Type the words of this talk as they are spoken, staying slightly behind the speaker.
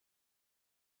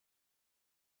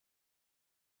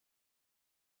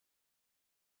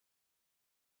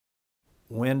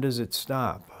when does it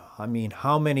stop? I mean,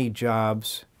 how many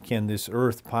jobs can this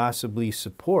earth possibly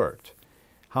support?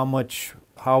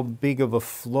 How big of a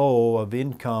flow of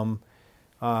income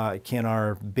can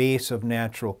our base of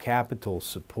natural capital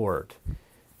support?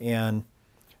 And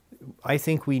I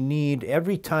think we need,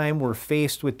 every time we're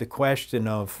faced with the question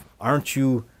of, aren't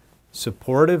you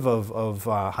supportive of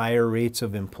higher rates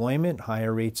of employment,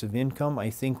 higher rates of income, I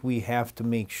think we have to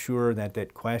make sure that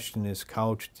that question is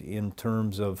couched in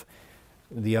terms of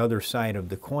the other side of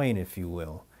the coin, if you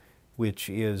will, which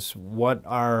is, what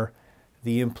are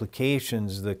the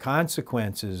implications, the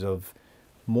consequences of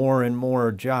more and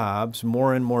more jobs,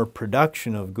 more and more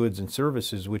production of goods and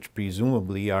services, which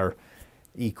presumably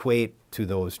equate to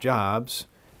those jobs,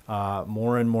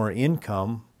 more and more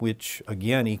income, which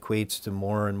again equates to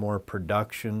more and more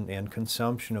production and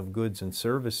consumption of goods and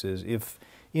services. If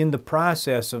in the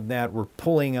process of that we're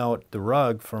pulling out the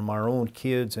rug from our own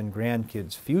kids' and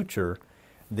grandkids' future,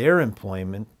 their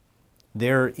employment,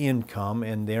 their income,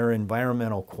 and their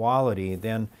environmental quality,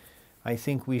 then I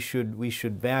think we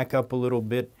should back up a little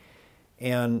bit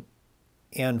and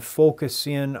focus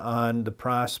in on the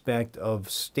prospect of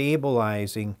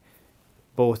stabilizing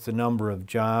both the number of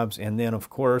jobs and then, of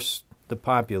course, the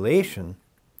population,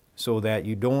 so that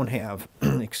you don't have,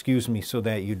 so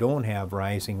that you don't have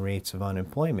rising rates of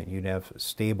unemployment. You'd have a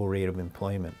stable rate of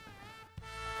employment.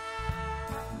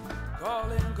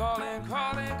 Calling, calling,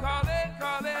 calling, calling.